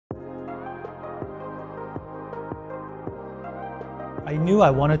I knew I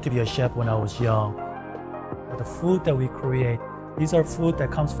wanted to be a chef when I was young. But the food that we create, these are food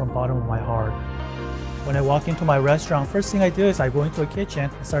that comes from the bottom of my heart. When I walk into my restaurant, first thing I do is I go into a kitchen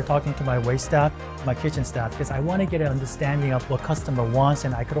and start talking to my wait staff, my kitchen staff, because I want to get an understanding of what customer wants,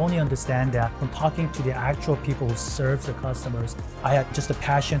 and I could only understand that from talking to the actual people who serve the customers. I had just a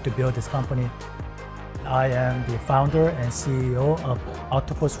passion to build this company. I am the founder and CEO of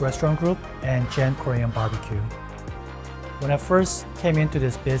Octopus Restaurant Group and Chang Korean Barbecue. When I first came into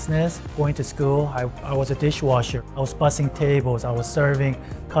this business, going to school, I was a dishwasher. I was bussing tables, I was serving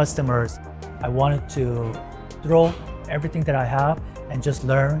customers. I wanted to throw everything that I have and just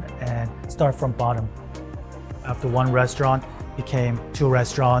learn and start from bottom. After one restaurant became 2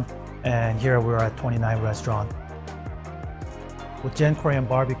 restaurants, and here we're at 29 restaurants. With Chang Korean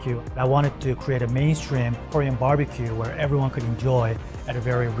Barbecue, I wanted to create a mainstream Korean barbecue where everyone could enjoy at a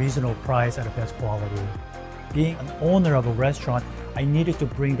very reasonable price at the best quality. Being an owner of a restaurant, I needed to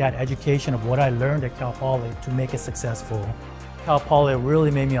bring that education of what I learned at Cal Poly to make it successful. Cal Poly really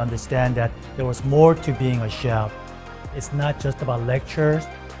made me understand that there was more to being a chef. It's not just about lectures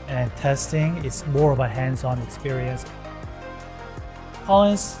and testing, it's more about hands-on experience.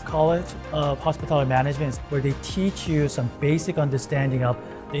 Collins College of Hospitality Management is where they teach you some basic understanding of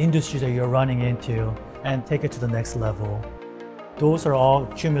the industry that you're running into and take it to the next level. Those are all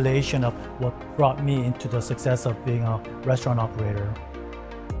accumulation of what brought me into the success of being a restaurant operator.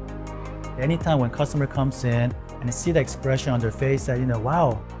 Anytime when customer comes in and I see the expression on their face that,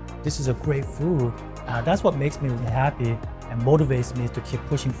 wow, this is a great food, that's what makes me really happy and motivates me to keep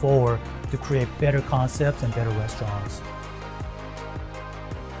pushing forward to create better concepts and better restaurants.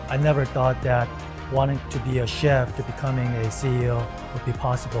 I never thought that wanting to be a chef to becoming a CEO would be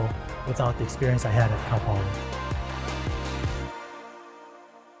possible without the experience I had at Cal Poly.